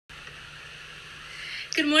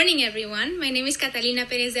Good morning, everyone. My name is Catalina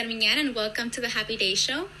Pérez de Armiñán, and welcome to the Happy Day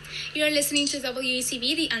Show. You are listening to WECB,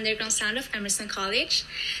 the underground sound of Emerson College.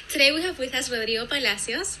 Today we have with us Rodrigo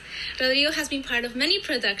Palacios. Rodrigo has been part of many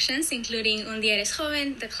productions, including Un Día Eres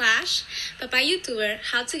Joven, The Clash, Papá YouTuber,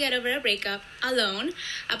 How to Get Over a Breakup, Alone,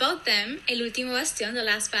 About Them, El Último Bastión, The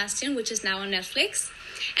Last Bastion, which is now on Netflix.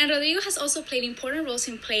 And Rodrigo has also played important roles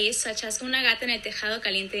in plays such as Una Gata en el Tejado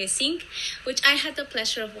Caliente de Zinc, which I had the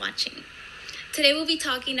pleasure of watching. Today we'll be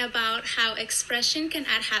talking about how expression can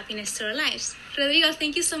add happiness to our lives. Rodrigo,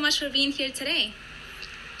 thank you so much for being here today.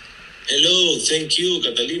 Hello, thank you,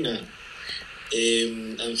 Catalina.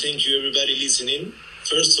 And thank you, everybody listening.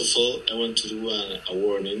 First of all, I want to do a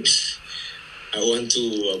warning. I want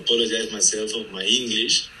to apologize myself of my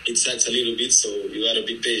English. It sucks a little bit, so you gotta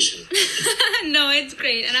be patient. No, it's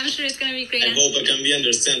great, and I'm sure it's gonna be great. I hope I can be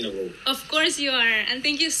understandable. Of course you are, and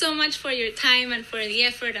thank you so much for your time and for the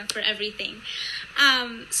effort and for everything.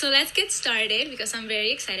 So let's get started because I'm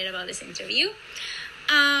very excited about this interview.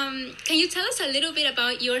 Can you tell us a little bit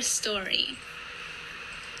about your story?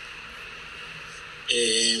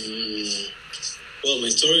 Well, my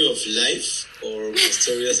story of life or my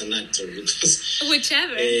story as an actor, because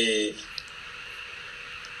whichever.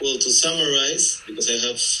 Well, to summarize, because I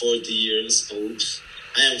have 40 years old,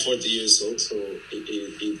 I am 40 years old, so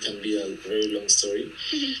it can be a very long story.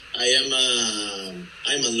 I'm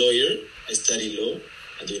a lawyer. I study law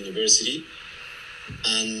at the university,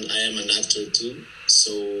 and I am an actor too.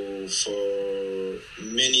 So for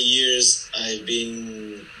many years, I've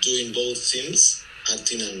been doing both things,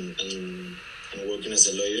 acting and working as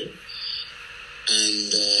a lawyer.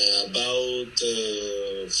 And about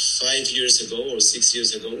 5 years ago or 6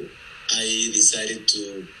 years ago, I decided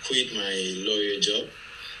to quit my lawyer job.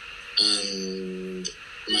 And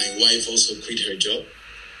my wife also quit her job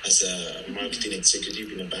as a marketing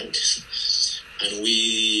executive in a bank. And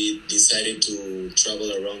we decided to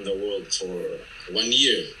travel around the world for 1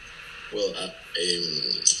 year. Well,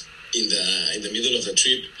 in the middle of the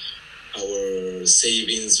trip, our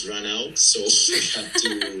savings ran out, so we had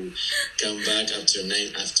to come back after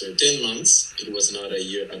 10 months. It was not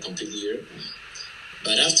a complete year.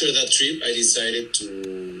 But after that trip, I decided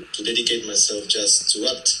to dedicate myself just to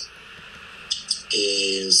act.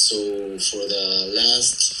 So for the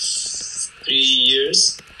last 3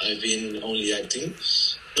 years, I've been only acting.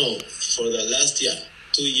 No, for the last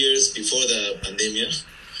 2 years before the pandemic,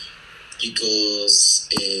 because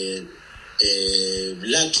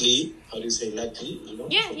luckily, how do you say luckily? You know?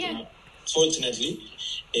 Yeah. Fortunately,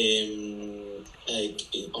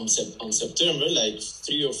 on September, like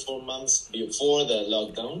 3 or 4 months before the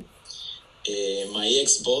lockdown, my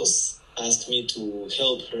ex-boss asked me to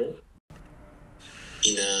help her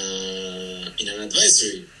in an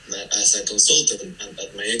advisory as a consultant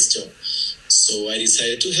at my ex-job. So I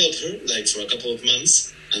decided to help her like for a couple of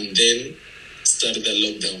months, and then started the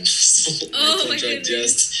lockdown. So my contract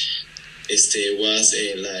just was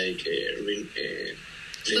they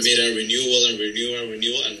made a renewal, and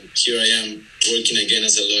here I am working again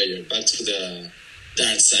as a lawyer, back to the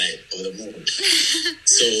dark side of the moon.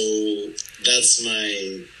 So that's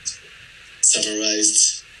my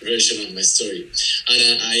summarized version of my story.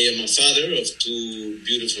 And I am a father of 2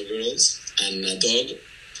 beautiful girls and a dog,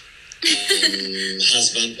 and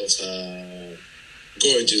husband of a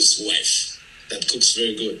gorgeous wife that cooks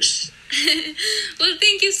very good. Well,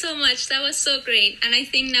 thank you so much. That was so great. And I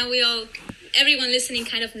think now everyone listening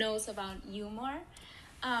kind of knows about you more.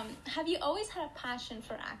 Have you always had a passion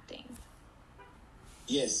for acting?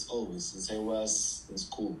 Yes, always, since I was in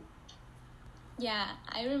school. Yeah,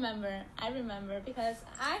 I remember because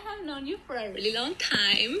I have known you for a really long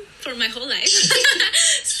time, for my whole life.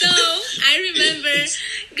 So I remember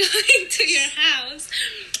going to your house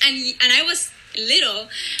and I was little,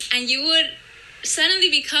 and you would suddenly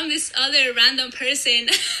become this other random person,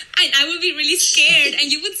 and I would be really scared,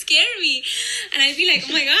 and you would scare me, and I'd be like,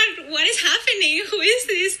 oh my god, what is happening? Who is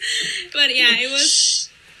this? But yeah,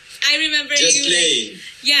 I remember just playing.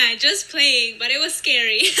 Just playing, but it was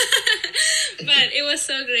scary. But it was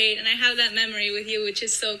so great, and I have that memory with you, which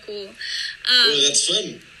is so cool. That's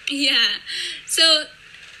fun. Yeah. So,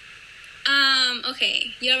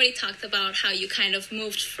 okay, you already talked about how you kind of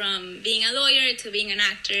moved from being a lawyer to being an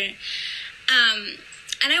actor.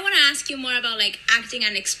 And I want to ask you more about like acting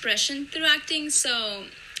and expression through acting. So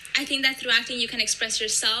I think that through acting you can express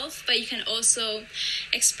yourself, but you can also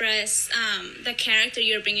express the character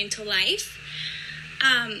you're bringing to life.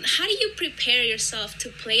 How do you prepare yourself to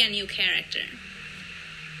play a new character?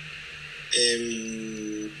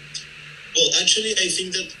 Well, actually, I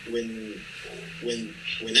think that when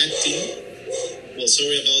acting, Well,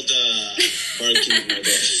 sorry about the barking of my dog.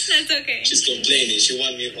 That's okay. She's complaining. She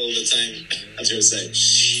wants me all the time at her side.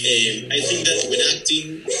 I think that when acting,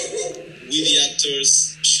 we the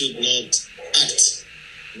actors should not act,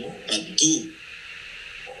 but do.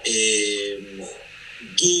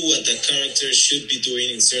 Do what the character should be doing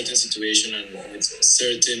in certain situation and with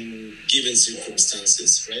certain given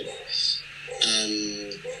circumstances, right?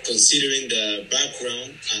 And considering the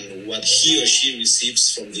background and what he or she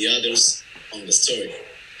receives from the others on the story.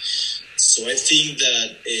 So I think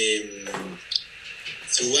that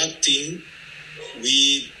through acting,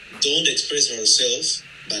 we don't express ourselves,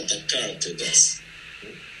 but the character does.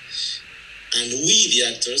 And we, the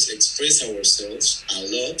actors, express ourselves a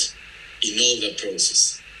lot in all the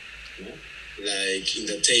process. Like in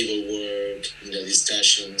the table work, in the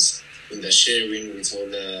discussions, in the sharing with all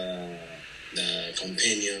the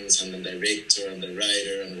companions and the director and the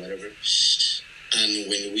writer and whatever. And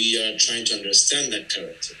when we are trying to understand that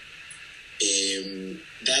character,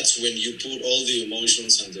 that's when you put all the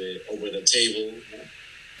emotions over the table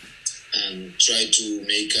and try to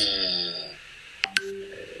make a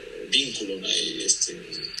vínculo,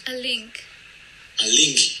 a link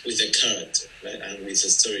with the character, right, and with the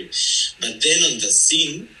story. But then on the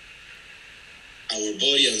scene, our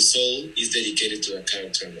body and soul is dedicated to the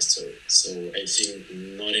character and the story. So I think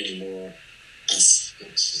not anymore us.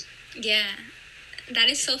 Yeah, that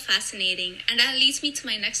is so fascinating. And that leads me to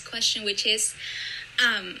my next question, which is,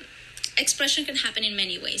 expression can happen in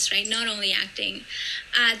many ways, right? Not only acting.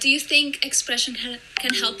 Do you think expression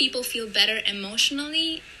can help people feel better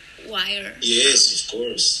emotionally? Why? Yes, of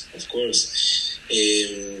course.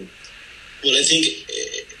 Well, I think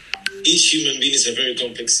each human being is a very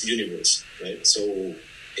complex universe, right? So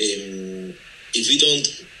if we don't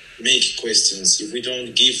make questions, if we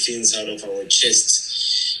don't give things out of our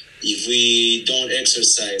chest, if we don't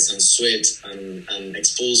exercise and sweat and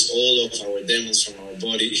expose all of our demons from our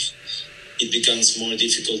body, it becomes more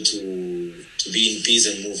difficult to be in peace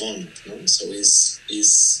and move on. No? So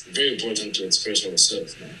it's very important to express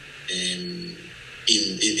ourselves. No?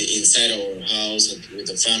 Inside our house, with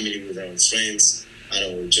the family, with our friends, at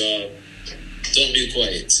our job. Don't be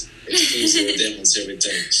quiet. Expose your demons every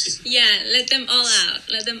time. Yeah, let them all out.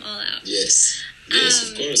 Yes,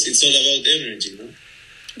 of course. It's all about energy, no?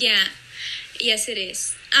 Yeah, yes, it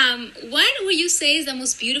is. What would you say is the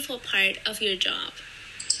most beautiful part of your job?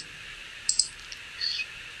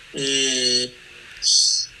 I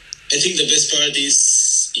think the best part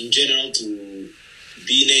is, in general, to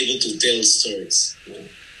being able to tell stories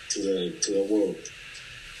to the world,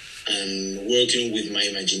 and working with my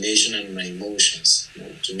imagination and my emotions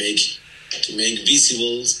to make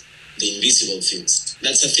visible the invisible things.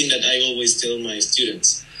 That's a thing that I always tell my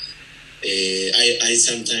students. I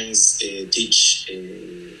sometimes teach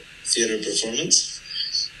theater performance,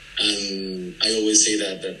 and I always say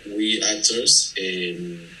that we actors,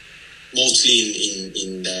 mostly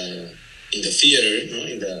in the theater,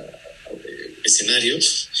 in the escenario, in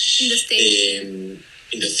the stage,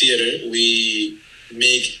 in the theater, we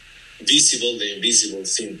make visible the invisible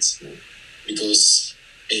things, because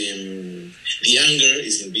the anger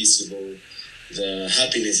is invisible, the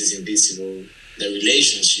happiness is invisible, the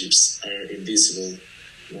relationships are invisible,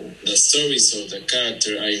 the stories of the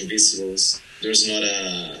character are invisible. There's not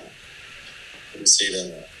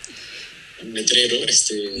letrero.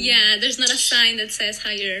 Yeah, there's not a sign that says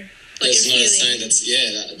how you're. There's not a sign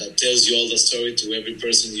that tells you all the story to every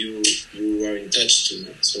person you are in touch to.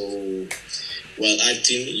 So while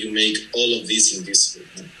acting, you make all of this invisible,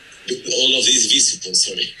 all of this visible.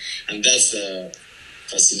 Sorry, and that's the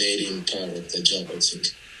fascinating part of the job, I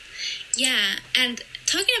think. Yeah, and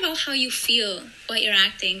talking about how you feel while you're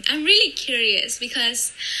acting, I'm really curious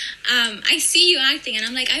because I see you acting, and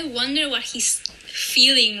I'm like, I wonder what he's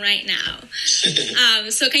feeling right now.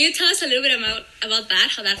 So can you tell us a little bit about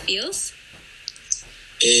that, how that feels?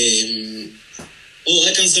 Well,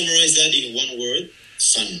 I can summarize that in one word: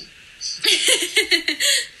 fun.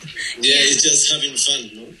 Yeah, it's just having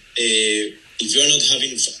fun, no? If you're not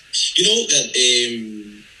having fun, you know that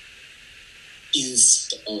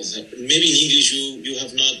maybe in English you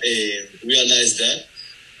have not realized that,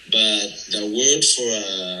 but the word for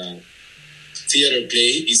a theater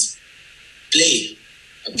play is play.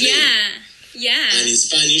 A play. Yeah. And in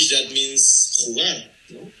Spanish that means jugar,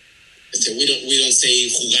 no? We don't say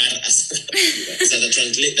jugar as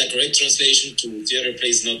the correct translation to theater play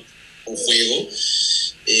is not o juego,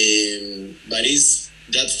 but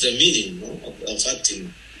that's the meaning, no, of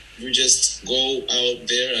acting. You just go out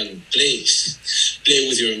there and play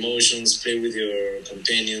with your emotions, play with your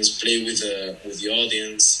companions, play with the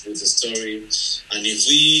audience, with the story, And if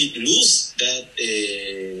we lose that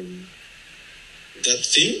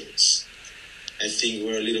thing, I think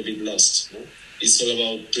we're a little bit lost. No? It's all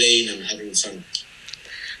about playing and having fun.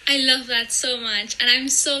 I love that so much. And I'm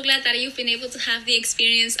so glad that you've been able to have the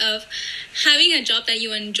experience of having a job that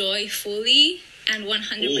you enjoy fully and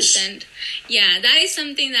 100%. Oof. Yeah, that is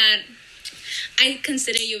something that I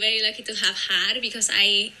consider you very lucky to have had, because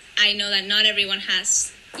I know that not everyone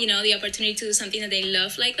has, the opportunity to do something that they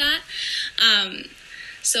love like that.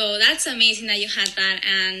 So that's amazing that you had that,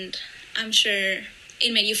 and I'm sure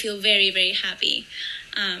it made you feel very, very happy.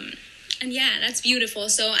 And yeah, that's beautiful.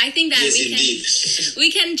 So I think that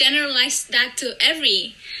we can generalize that to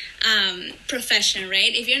every profession,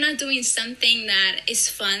 right? If you're not doing something that is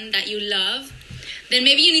fun, that you love, then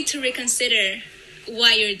maybe you need to reconsider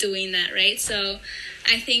why you're doing that, right? So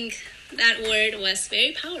I think that word was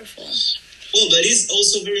very powerful. Well, but it's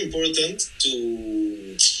also very important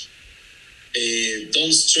to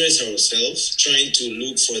don't stress ourselves trying to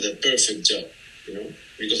look for the perfect job,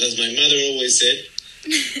 because as my mother always said,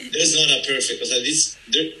 there's not a perfect,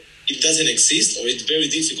 it doesn't exist, or it's very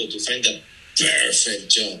difficult to find a perfect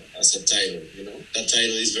job as a title, That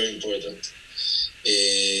title is very important.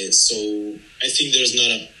 So I think there's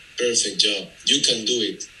not a perfect job. You can do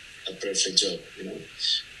it, a perfect job,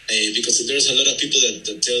 because there's a lot of people that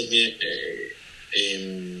tell me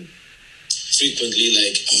frequently,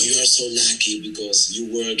 like, oh, you are so lucky because you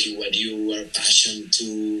work in what you are passionate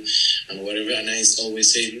to and whatever. And I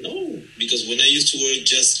always say no, because when I used to work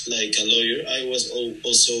just like a lawyer, I was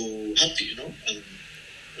also happy, and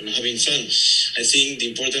having fun. I think the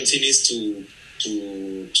important thing is to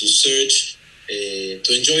search,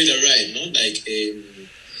 to enjoy the ride, like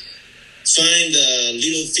find the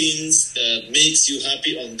little things that makes you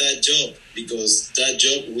happy on that job, because that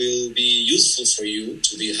job will be useful for you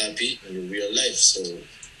to be happy in your real life. So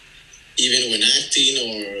even when acting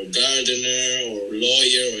or gardener or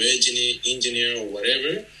lawyer or engineer or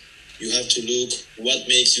whatever, you have to look what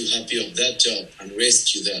makes you happy of that job and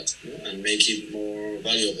rescue that, and make it more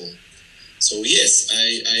valuable. So yes,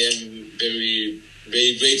 I am very,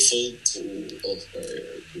 very grateful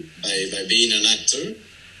by being an actor.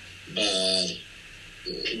 But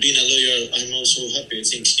being a lawyer, I'm also happy. I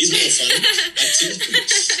think it's more fun, acting.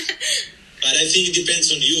 But I think it depends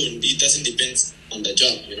on you, and it doesn't depend on the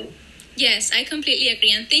job, Yes, I completely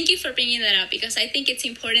agree. And thank you for bringing that up, because I think it's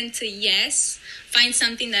important to, find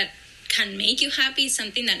something that can make you happy,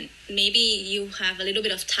 something that maybe you have a little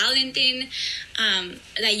bit of talent in,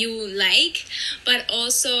 that you like, but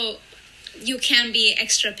also you can be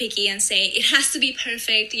extra picky and say it has to be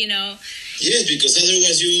perfect, Yes, because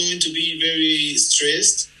otherwise you're going to be very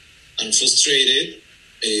stressed and frustrated,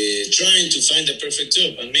 trying to find the perfect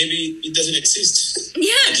job, and maybe it doesn't exist.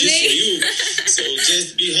 Yeah, at least for you. So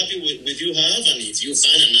just be happy with you have, and if you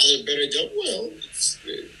find another better job, well,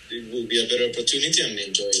 it will be a better opportunity and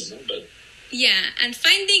enjoy it, But yeah, and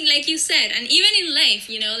finding, like you said, and even in life,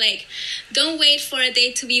 like, don't wait for a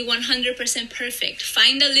day to be 100% perfect.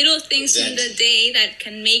 Find the little things in the day that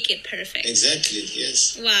can make it perfect. Exactly,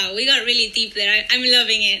 yes. Wow, we got really deep there. I'm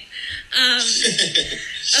loving it.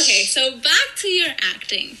 Okay, so back to your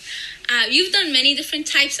acting. You've done many different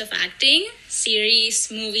types of acting, series,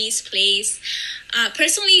 movies, plays.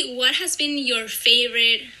 Personally, what has been your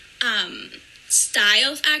favorite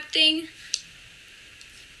style of acting?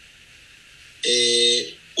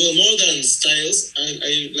 Well, more than styles,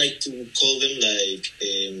 I like to call them like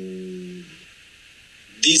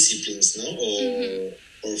disciplines, or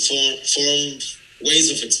form ways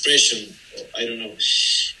of expression. I don't know,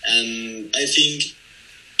 and I think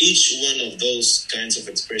each one of those kinds of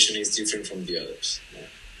expression is different from the others.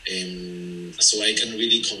 So I can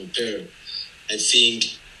really compare. I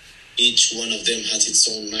think each one of them has its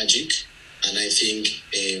own magic, and I think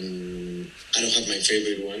I don't have my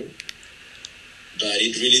favorite one. But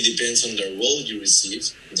it really depends on the role you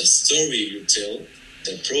receive, the story you tell,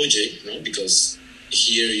 the project, because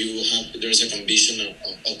here there's a combination,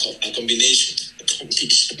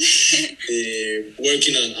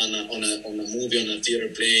 working on a movie, on a theater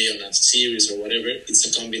play, on a series or whatever. It's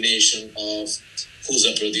a combination of who's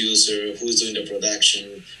the producer, who's doing the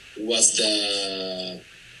production, what's the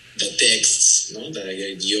texts,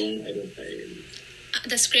 the guion,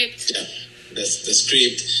 the script. Yeah. The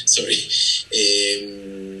script, sorry,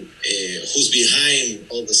 who's behind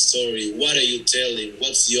all the story, what are you telling,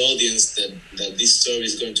 what's the audience that this story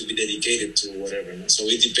is going to be dedicated to, whatever. So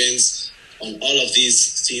it depends on all of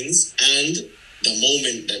these things and the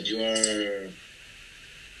moment that you are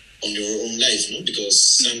on your own life, because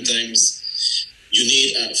sometimes you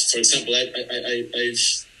need, for example, I've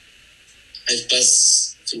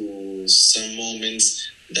passed through some moments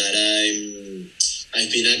that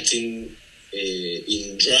I've been acting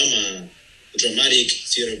in dramatic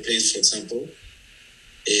theater plays, for example,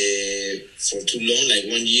 for too long, like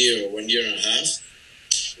 1 year or 1.5 years.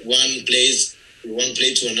 One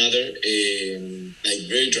play to another, like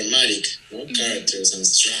very dramatic, characters and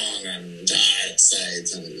strong and dark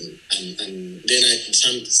sides, and then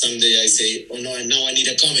someday I say, oh no, now I need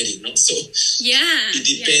a comedy, So it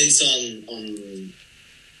depends on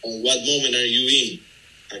what moment are you in,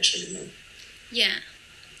 actually, Yeah,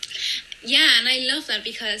 and I love that,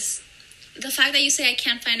 because the fact that you say I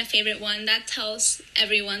can't find a favorite one, that tells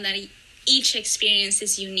everyone that each experience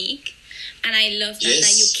is unique. And I love that,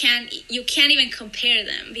 that you can't even compare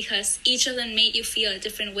them, because each of them made you feel a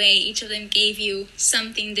different way. Each of them gave you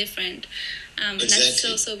something different. Exactly.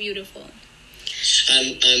 That's so beautiful.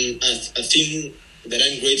 And a thing that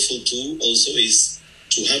I'm grateful to also is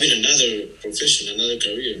to having another profession, another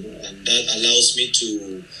career, and that allows me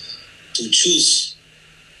to choose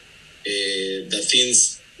the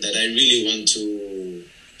things that I really want to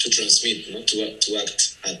transmit, to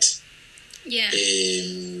act at. Yeah.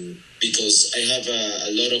 Because I have a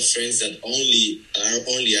lot of friends that are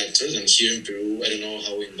only actors, and here in Peru, I don't know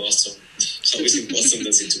how is in Boston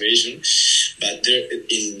the situation, but there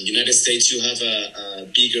in the United States you have a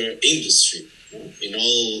bigger industry, in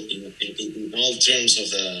all terms of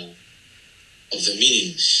the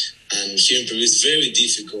meaning, and here in Peru it's very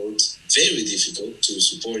difficult to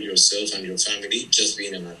support yourself and your family just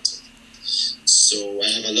being an actor. So I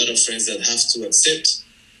have a lot of friends that have to accept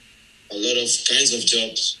a lot of kinds of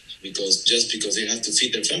jobs because they have to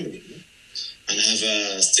feed their family, and have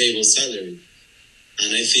a stable salary.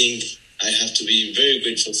 And I think I have to be very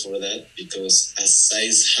grateful for that, because as I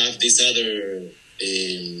have this other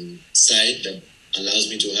side that allows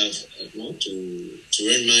me to have to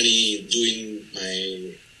earn money doing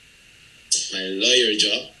my lawyer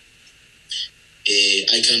job,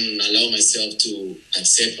 I can allow myself to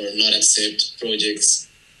accept or not accept projects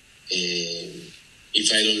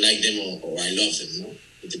if I don't like them or I love them.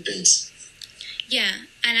 It depends. Yeah,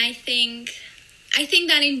 and I think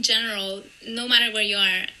that in general, no matter where you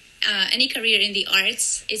are, any career in the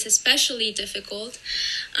arts is especially difficult.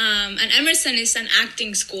 And Emerson is an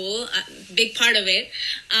acting school, a big part of it.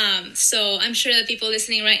 So I'm sure that people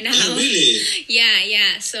listening right now. Oh, really?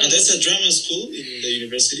 Yeah. So that's a drama school in the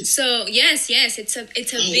university? So yes, it's a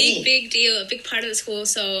big deal, a big part of the school.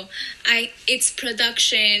 So it's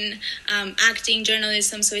production, acting,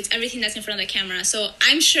 journalism. So it's everything that's in front of the camera. So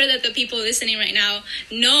I'm sure that the people listening right now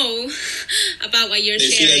know about what you're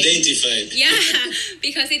sharing. They feel identified. Yeah,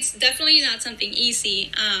 because it's definitely not something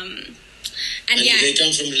easy. And if they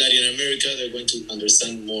come from Latin America, they're going to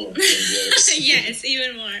understand more than the others. Yes,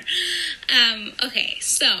 even more. Okay,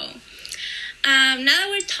 so now that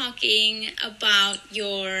we're talking about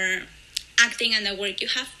your acting and the work you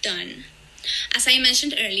have done, as I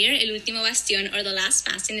mentioned earlier, El Último Bastión, or The Last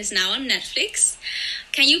Bastion, is now on Netflix.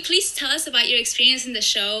 Can you please tell us about your experience in the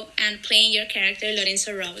show and playing your character,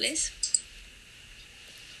 Lorenzo Robles?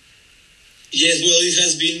 Yes, well, it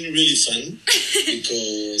has been really fun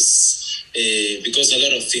because a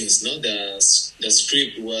lot of things, the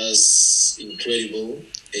script was incredible,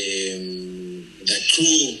 the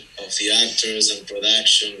crew of the actors and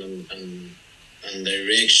production and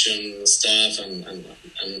direction staff and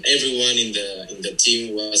everyone in the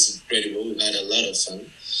team was incredible. We had a lot of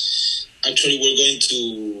fun. Actually, we're going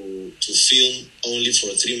to film only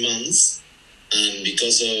for 3 months. And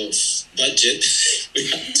because of budget, we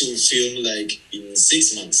had to film like in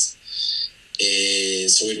 6 months.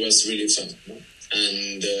 So it was really fun.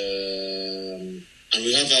 And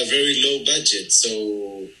we have a very low budget,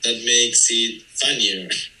 so that makes it funnier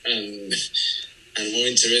and more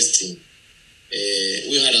interesting.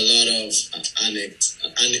 We had a lot of anecdotes.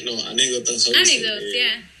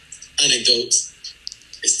 Anecdotes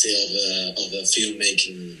of the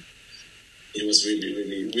filmmaking. It was really,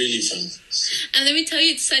 really, really fun. And let me tell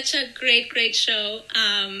you, it's such a great show.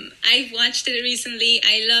 I watched it recently.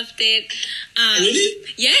 I loved it. Really?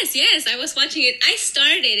 Yes. I was watching it. I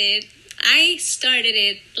started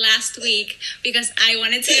it last week because I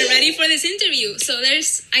wanted to get ready for this interview. So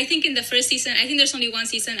I think in the first season, there's only 1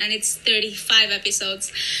 season and it's 35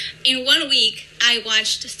 episodes. In 1 week, I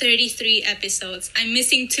watched 33 episodes. I'm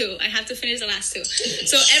missing 2. I have to finish the last 2.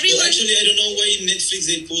 So everyone... Well, actually, I don't know why Netflix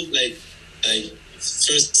they put like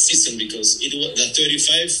first season, because it was the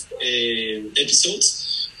 35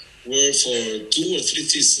 episodes were for 2 or 3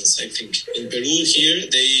 seasons, I think. In Peru here,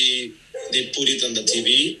 they put it on the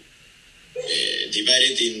TV,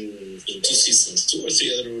 divided in 2 seasons, 2 or 3,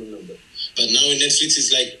 I don't remember. But now in Netflix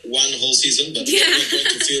it's like one whole season, but they're not going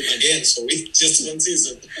to film again, so it's just one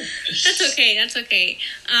season. That's okay.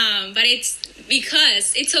 But it's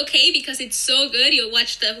okay because it's so good. You'll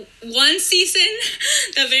watch the one season,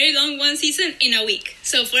 the very long one season in a week.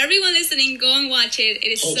 So for everyone listening, go and watch it.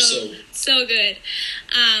 It is so good.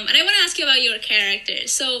 And I want to ask you about your character.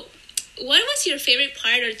 So what was your favorite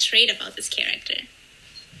part or trait about this character?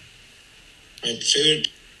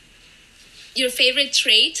 Your favorite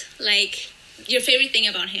trait, like your favorite thing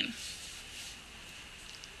about him.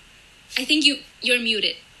 I think you're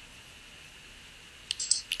muted.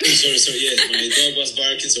 Sorry, yes, my dog was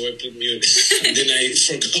barking, so I put mute, and then I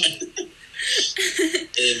forgot.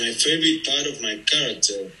 My favorite part of my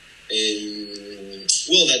character,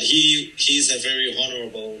 that he's a very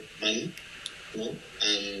honorable man,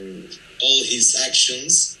 and all his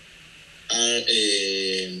actions are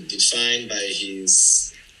defined by his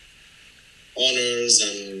honors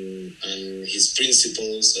and his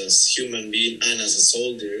principles as human being and as a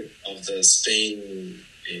soldier of the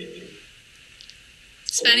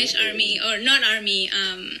Spanish army, or not army.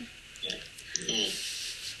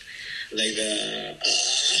 Like the.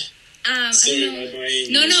 Sorry, my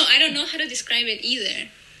brain. No, I don't know how to describe it either.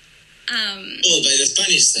 By the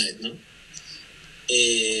Spanish side, no.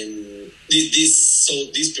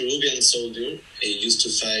 This Peruvian soldier used to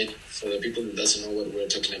fight. For the people who doesn't know what we're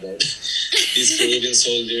talking about, this Peruvian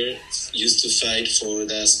soldier used to fight for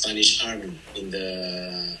the Spanish army in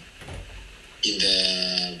the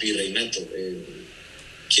Virreinato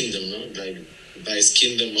kingdom, no, like vice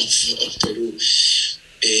kingdom of Peru,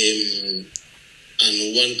 and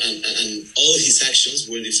all his actions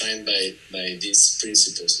were defined by these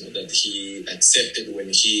principles, no, that he accepted when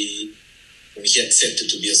he accepted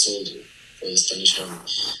to be a soldier for the Spanish army,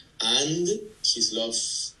 and his love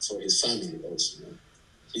for his family also.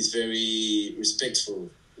 He's very respectful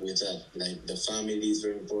with that. Like the family is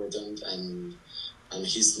very important, and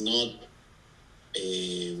he's not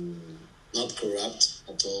corrupt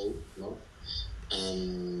at all. No,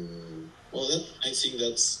 I think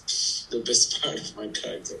that's the best part of my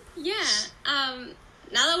character. Yeah.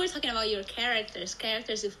 Now that we're talking about your characters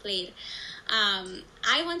you've played,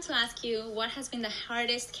 I want to ask you, what has been the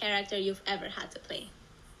hardest character you've ever had to play?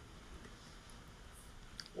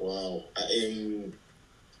 Wow. I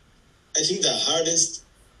think the hardest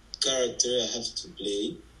character I have to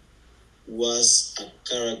play was a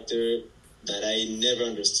character that I never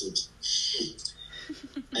understood.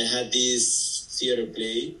 I had this theater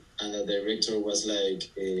play, and the director was like,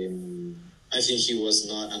 I think he was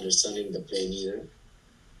not understanding the play neither.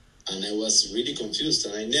 And I was really confused,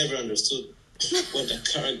 and I never understood what the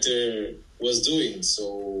character was doing.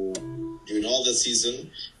 So during all the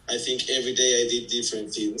season, I think every day I did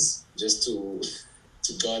different things just to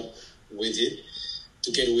get with it,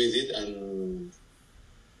 and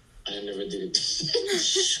I never did it.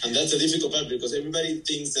 And that's a difficult part, because everybody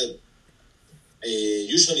thinks that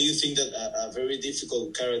usually you think that a very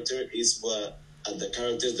difficult character is the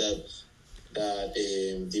character that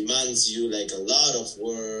demands you like a lot of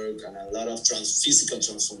work and a lot of physical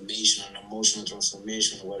transformation and emotional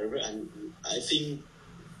transformation or whatever. And I think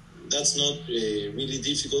that's not really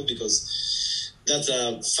difficult, because that's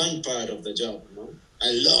a fun part of the job.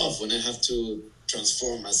 I love when I have to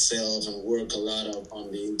transform myself and work a lot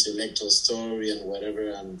on the intellectual story and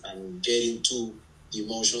whatever, and get into the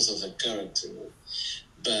emotions of the character.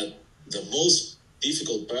 But the most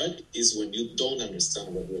difficult part is when you don't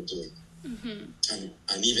understand what you're doing. Mm-hmm.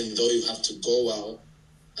 And even though you have to go out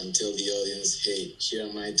and tell the audience, hey, here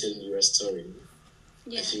am I telling you a story.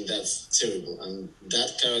 Yeah. I think that's terrible. And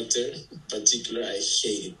that character in particular, I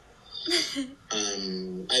hate it.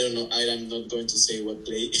 I don't know. I'm not going to say what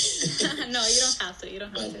play. No, you don't have to.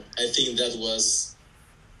 But I think that was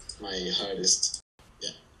my hardest.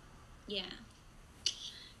 Yeah. Yeah.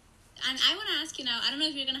 And I want to ask you now, I don't know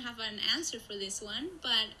if you're going to have an answer for this one,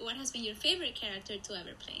 but what has been your favorite character to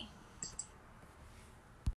ever play?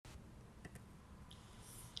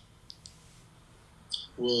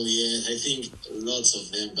 Well, yeah, I think lots of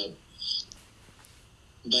them,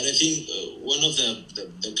 but I think one of the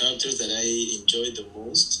characters that I enjoyed the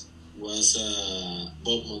most was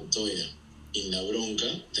Bob Montoya in La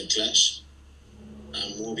Bronca, The Clash, a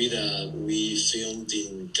movie that we filmed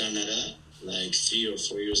in Canada like 3 or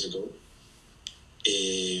 4 years ago.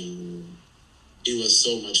 It was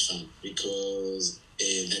so much fun because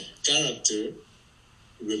the character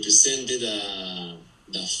represented the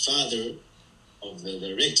father of the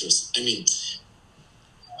directors. I mean,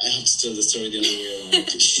 I have to tell the story the other way around.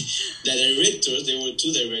 The directors, there were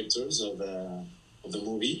 2 directors of of the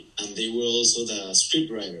movie, and they were also the script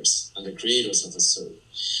writers and the creators of the story.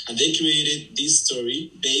 And they created this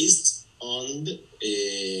story based on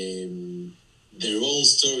their own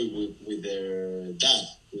story with their dad,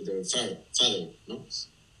 with their father, no?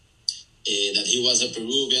 That he was a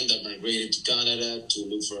Peruvian that migrated to Canada to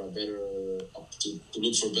look for better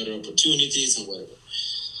opportunities and whatever.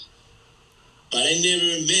 But I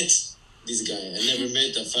never met this guy. I never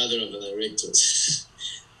met the father of the directors.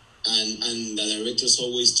 and the directors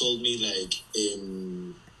always told me, like,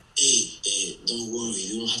 hey, don't worry,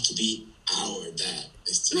 you don't have to be our dad.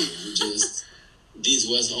 This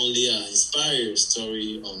was only an inspired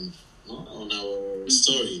story on our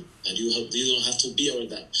story, and you don't have to be our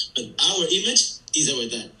dad, but our image is our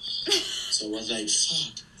dad. So I was like,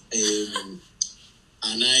 fuck,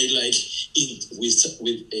 and I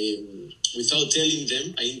without telling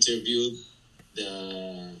them, I interviewed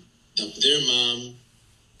their mom,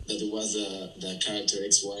 that was the character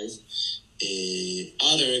ex-wife,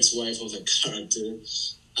 other ex-wife of the character,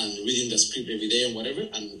 and reading the script every day and whatever,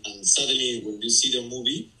 and suddenly when you see the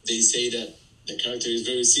movie, they say that the character is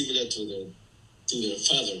very similar to their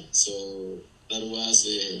father. So that was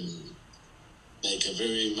like a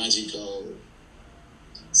very magical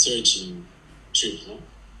searching trip, no?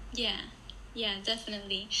 Yeah,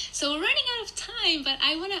 definitely. So we're running out of time, but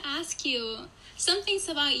I want to ask you some things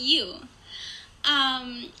about you.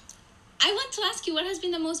 I want to ask you, what has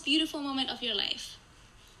been the most beautiful moment of your life?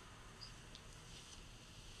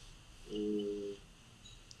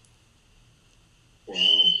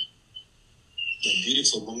 Wow. The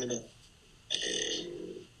beautiful moment, I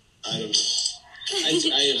don't know. I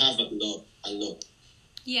have a lot.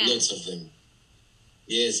 Yeah. Lots of them.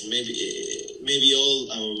 Yes, maybe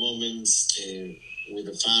all our moments with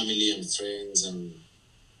the family and friends, and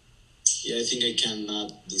I think I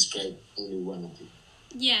cannot describe only one of them.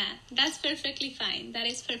 Yeah, that's perfectly fine. That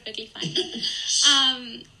is perfectly fine.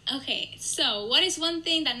 Okay, so what is one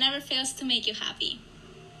thing that never fails to make you happy?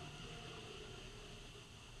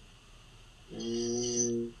 I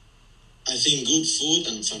think good food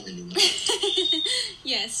and family.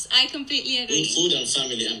 Yes, I completely agree. Good food and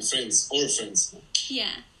family and friends, all friends.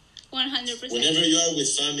 Yeah, 100%. Whenever you are with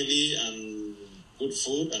family and good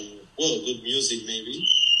food and, good music maybe,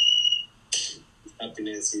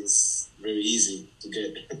 happiness is very easy to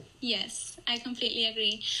get. Yes, I completely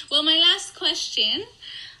agree. Well, my last question,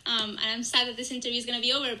 and I'm sad that this interview is going to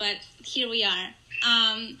be over, but here we are.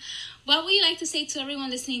 What would you like to say to everyone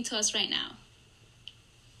listening to us right now?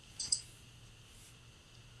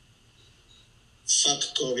 Fuck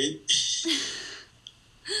COVID.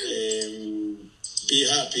 Be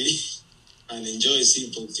happy and enjoy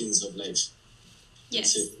simple things of life.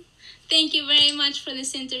 Yes. That's it. Thank you very much for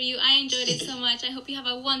this interview. I enjoyed it so much. I hope you have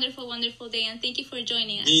a wonderful, wonderful day, and thank you for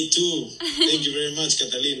joining us. Me too. Thank you very much,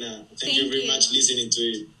 Catalina. Thank you very much listening to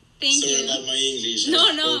it. Sorry about my English.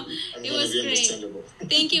 No, it was great.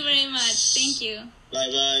 Thank you very much. Thank you.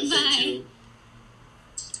 Bye-bye. Bye. Thank you.